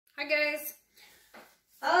Hi guys.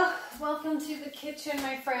 Welcome to the kitchen,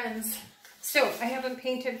 my friends. So I haven't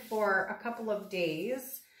painted for a couple of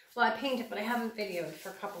days. Well, I painted, but I haven't videoed for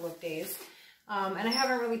a couple of days. And I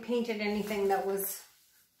haven't really painted anything that was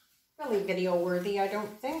really video worthy, I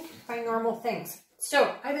don't think, by normal things.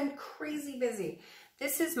 So I've been crazy busy.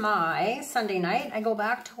 This is my Sunday night. I go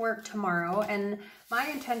back to work tomorrow, and my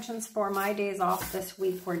intentions for my days off this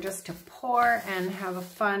week were just to pour and have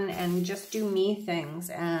fun and just do me things.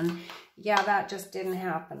 And yeah, that just didn't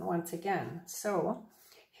happen once again. So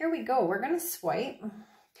here we go. We're going to swipe.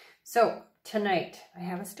 So tonight I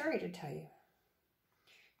have a story to tell you,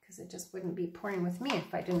 because it just wouldn't be pouring with me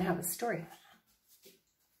if I didn't have a story.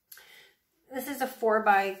 This is a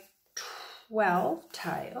 4x12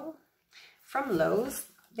 tile from Lowe's.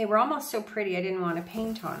 They were almost so pretty I didn't want to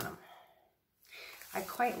paint on them. I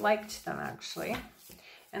quite liked them actually.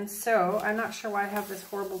 And so I'm not sure why I have this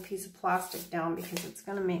horrible piece of plastic down, because it's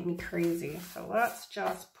going to make me crazy. So let's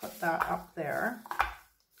just put that up there.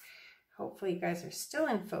 Hopefully you guys are still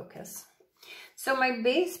in focus. So my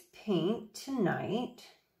base paint tonight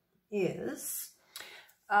is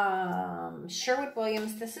Sherwin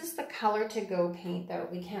Williams. This is the Color to Go paint that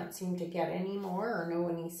we can't seem to get anymore, or no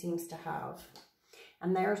one seems to have.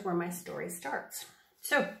 And there's where my story starts.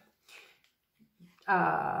 So,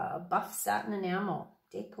 buff satin enamel,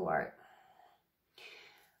 deco art.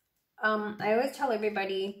 I always tell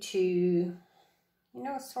everybody to,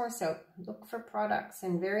 source out, look for products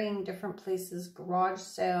in varying different places, garage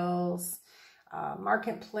sales,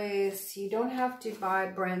 marketplace. You don't have to buy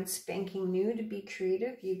brand spanking new to be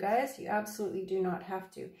creative, you guys. You absolutely do not have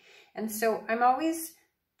to. And so I'm always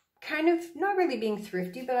kind of not really being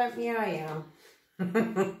thrifty, but I am.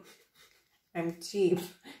 I'm cheap.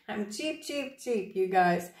 I'm cheap, you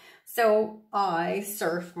guys. So I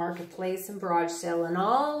surf marketplace and garage sale and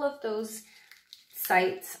all of those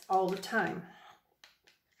sites all the time.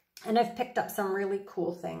 And I've picked up some really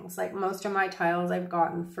cool things. Like most of my tiles I've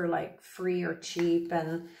gotten for like free or cheap.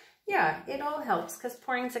 And yeah, it all helps because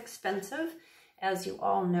pouring's expensive, as you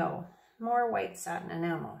all know. More white satin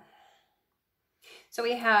enamel. So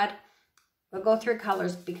we had, we'll go through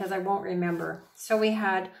colors because I won't remember. So we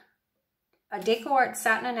had a deco art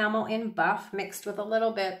satin enamel in buff mixed with a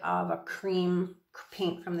little bit of a cream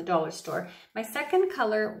paint from the dollar store. My second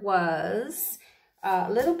color was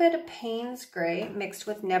a little bit of Payne's Gray mixed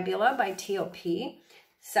with Nebula by TOP.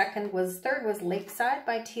 Third was Lakeside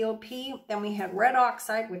by TOP. Then we had Red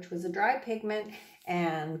Oxide, which was a dry pigment,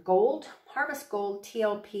 and Gold, Harvest Gold,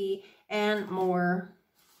 TLP, and more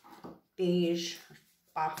beige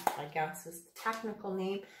buff, I guess is the technical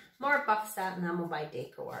name. More buff satin enamel by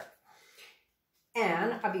Deco Art.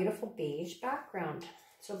 And a beautiful beige background.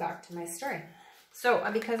 So back to my story. So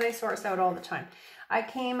because I source out all the time, I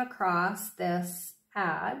came across this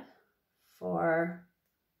ad for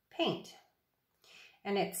paint.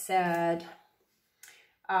 And it said,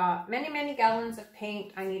 many gallons of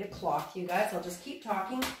paint. I need a cloth, you guys. I'll just keep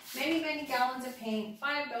talking. Many gallons of paint,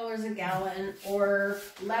 $5 a gallon, or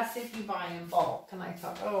less if you buy in bulk. And I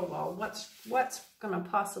thought, oh, well, what's going to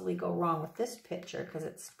possibly go wrong with this picture? Because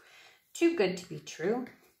it's too good to be true.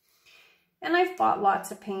 And I've bought lots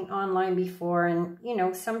of paint online before, and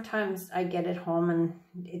sometimes I get it home and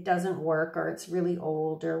it doesn't work, or it's really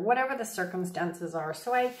old, or whatever the circumstances are.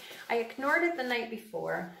 So I ignored it the night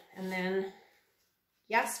before, and then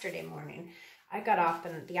yesterday morning I got up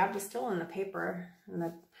and the ad was still in the paper in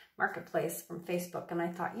the marketplace from Facebook, and I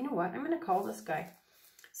thought, you know what, I'm going to call this guy.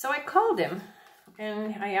 So I called him.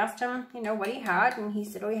 And I asked him, what he had, and he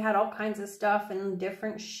said, oh, he had all kinds of stuff in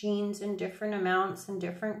different sheens and different amounts and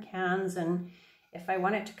different cans, and if I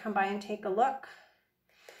wanted to come by and take a look,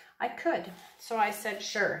 I could. So I said,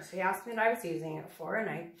 sure. So he asked me what I was using it for, and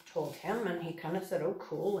I told him, and he kind of said, oh,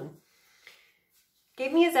 cool, and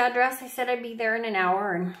gave me his address. I said I'd be there in an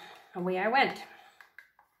hour, and away I went.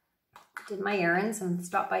 Did my errands and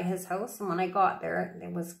stopped by his house, and when I got there,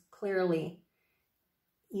 it was clearly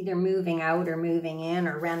either moving out or moving in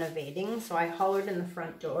or renovating. So I hollered in the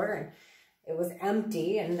front door, and it was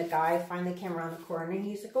empty, and the guy finally came around the corner, and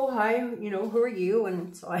he's like, oh, hi, who are you?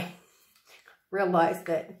 And so I realized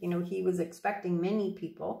that, he was expecting many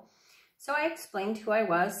people. So I explained who I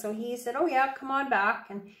was. So he said, oh yeah, come on back.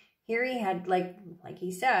 And here he had, like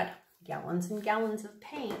he said, gallons and gallons of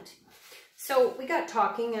paint. So we got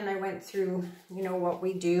talking, and I went through, what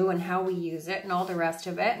we do and how we use it and all the rest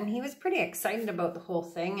of it. And he was pretty excited about the whole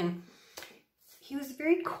thing. And he was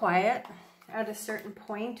very quiet at a certain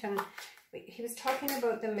point. And he was talking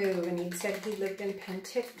about the move, and he said he lived in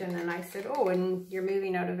Penticton. And I said, oh, and you're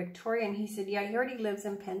moving out of Victoria? And he said, yeah, he already lives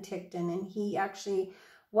in Penticton. And he actually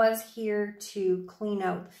was here to clean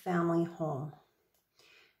out the family home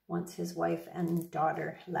once his wife and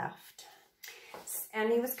daughter left.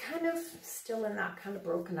 And he was kind of still in that kind of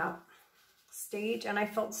broken up stage, and I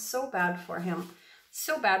felt so bad for him.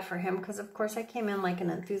 So bad for him, because of course I came in like an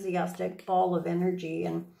enthusiastic ball of energy,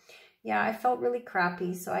 and yeah, I felt really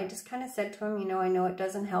crappy. So I just kind of said to him, you know, I know it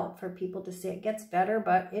doesn't help for people to say it gets better,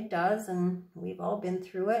 but it does, and we've all been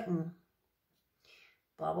through it, and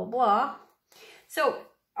blah, blah, blah. So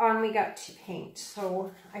on we got to paint.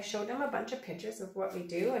 So I showed him a bunch of pictures of what we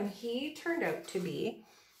do, and he turned out to be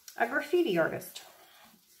a graffiti artist.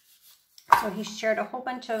 So he shared a whole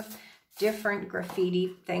bunch of different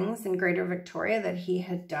graffiti things in Greater Victoria that he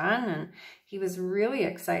had done, and he was really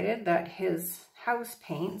excited that his house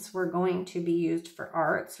paints were going to be used for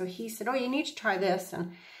art. So he said, oh, you need to try this,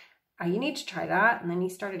 and you need to try that. And then he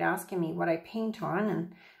started asking me what I paint on,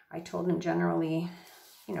 and I told him generally,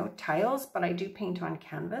 you know, tiles, but I do paint on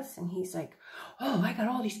canvas. And he's like, oh, I got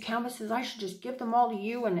all these canvases, I should just give them all to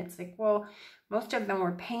you. And it's like, well, most of them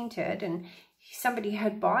were painted and somebody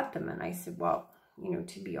had bought them. And I said, well, you know,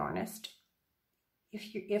 to be honest,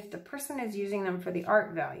 if the person is using them for the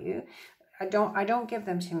art value, I don't give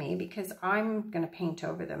them to me, because I'm going to paint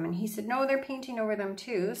over them. And he said, no, they're painting over them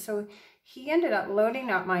too. So he ended up loading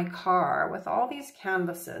up my car with all these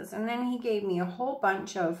canvases. And then he gave me a whole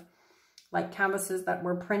bunch of like canvases that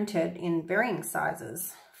were printed in varying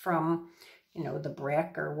sizes from, you know, the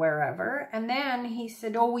brick or wherever. And then he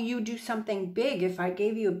said, oh, will you do something big if I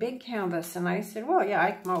gave you a big canvas? And I said, well, yeah,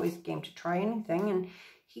 I'm always game to try anything. And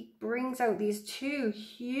he brings out these two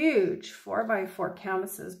huge 4x4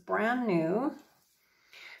 canvases, brand new.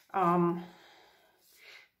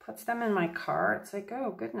 Puts them in my car. It's like,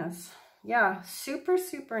 oh goodness. Yeah, super,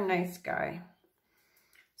 super nice guy.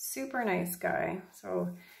 Super nice guy.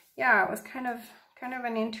 So yeah, it was kind of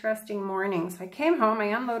an interesting morning. So I came home,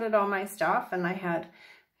 I unloaded all my stuff, and I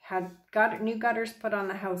had got new gutters put on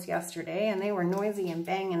the house yesterday, and they were noisy and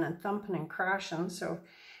banging and thumping and crashing. So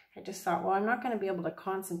I just thought, well, I'm not going to be able to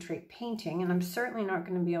concentrate painting, and I'm certainly not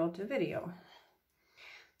going to be able to video.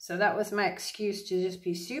 So that was my excuse to just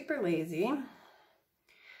be super lazy,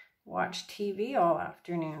 watch TV all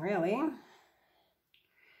afternoon, really.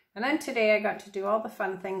 And then today I got to do all the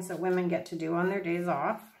fun things that women get to do on their days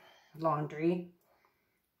off. Laundry,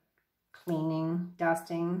 cleaning,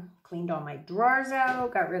 dusting, cleaned all my drawers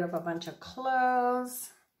out, got rid of a bunch of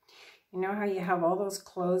clothes. You know how you have all those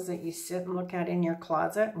clothes that you sit and look at in your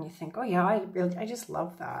closet and you think, oh yeah, I just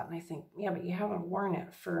love that. And I think, yeah, but you haven't worn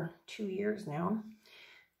it for 2 years now.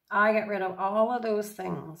 I got rid of all of those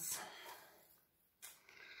things.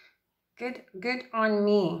 Good on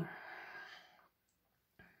me.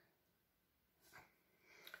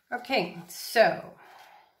 Okay, so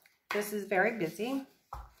this is very busy.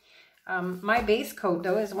 My base coat,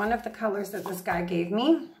 though, is one of the colors that this guy gave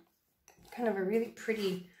me. Kind of a really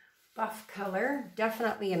pretty buff color.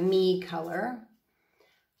 Definitely a me color.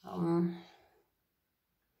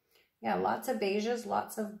 Yeah, lots of beiges,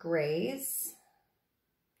 lots of grays.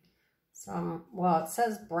 Some, well, it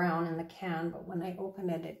says brown in the can, but when I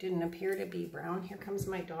opened it, it didn't appear to be brown. Here comes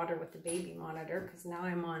my daughter with the baby monitor, because now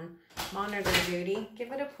I'm on monitor duty.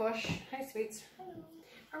 Give it a push. Hi, sweets. Hello.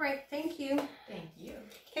 All right, thank you. Thank you.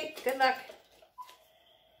 Okay, good luck.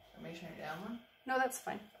 Want me to turn it down one? No, that's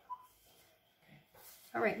fine. Okay.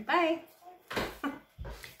 All right, bye.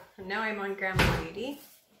 Now I'm on grandma duty.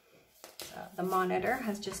 So the monitor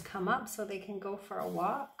has just come up so they can go for a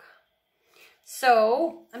walk.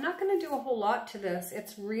 So I'm not going to do a whole lot to this.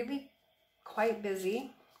 It's really quite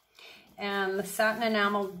busy. And the satin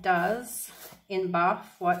enamel does in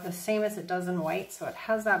buff what the same as it does in white. So it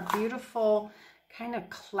has that beautiful kind of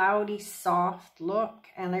cloudy, soft look.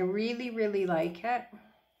 And I really, really like it.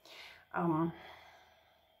 So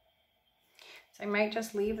I might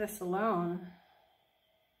just leave this alone.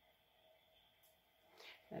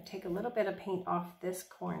 I'm going to take a little bit of paint off this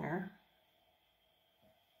corner.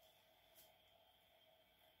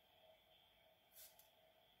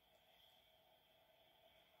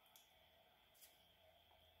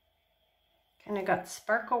 Kind of got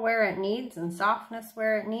sparkle where it needs and softness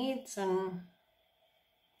where it needs, and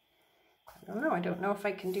I don't know if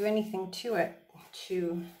I can do anything to it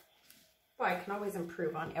well, I can always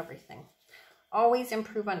improve on everything. Always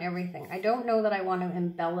improve on everything. I don't know that I want to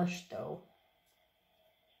embellish though.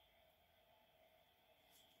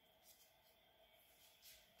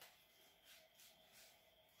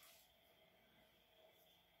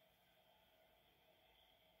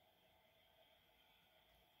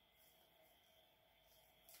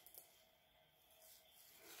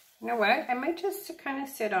 You know what? I might just kind of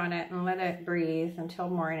sit on it and let it breathe until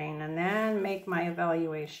morning and then make my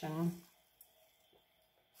evaluation.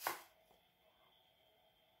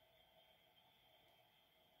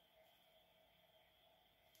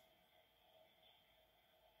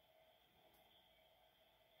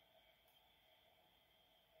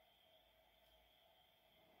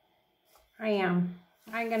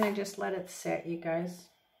 I'm going to just let it sit, you guys.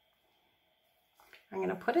 I'm going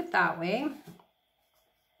to put it that way.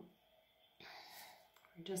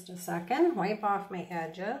 For just a second, wipe off my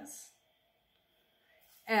edges.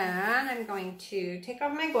 And I'm going to take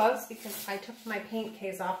off my gloves because I took my paint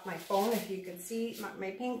case off my phone. If you could see,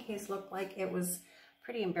 my paint case looked like it was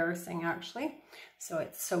pretty embarrassing actually. So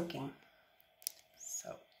it's soaking.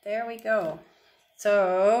 So there we go.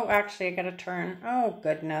 So actually I got to turn, oh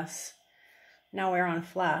goodness. Now we're on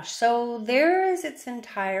flash. So there is its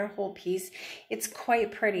entire whole piece. It's quite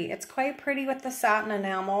pretty. It's quite pretty with the satin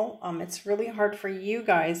enamel. It's really hard for you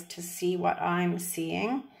guys to see what I'm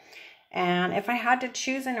seeing. And if I had to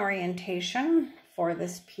choose an orientation for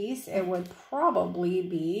this piece, it would probably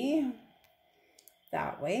be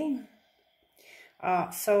that way.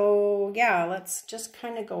 So yeah, let's just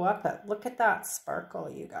kind of go up it. Look at that sparkle,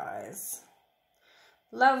 you guys.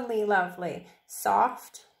 Lovely, lovely.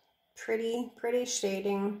 Soft. Pretty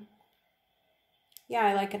shading. Yeah,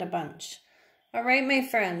 I like it a bunch. All right, my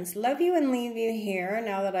friends, love you and leave you here.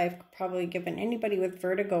 Now that I've probably given anybody with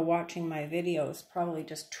vertigo watching my videos probably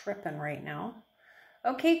just tripping right now.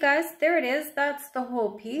 Okay, guys, there it is. That's the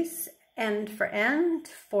whole piece. End for end,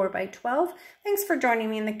 4x12. Thanks for joining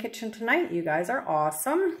me in the kitchen tonight. You guys are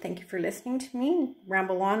awesome. Thank you for listening to me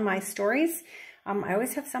ramble on my stories. I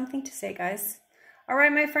always have something to say, guys. All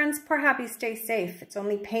right, my friends, pour happy, stay safe. It's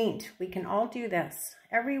only paint. We can all do this.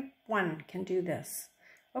 Everyone can do this.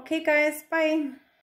 Okay, guys, bye.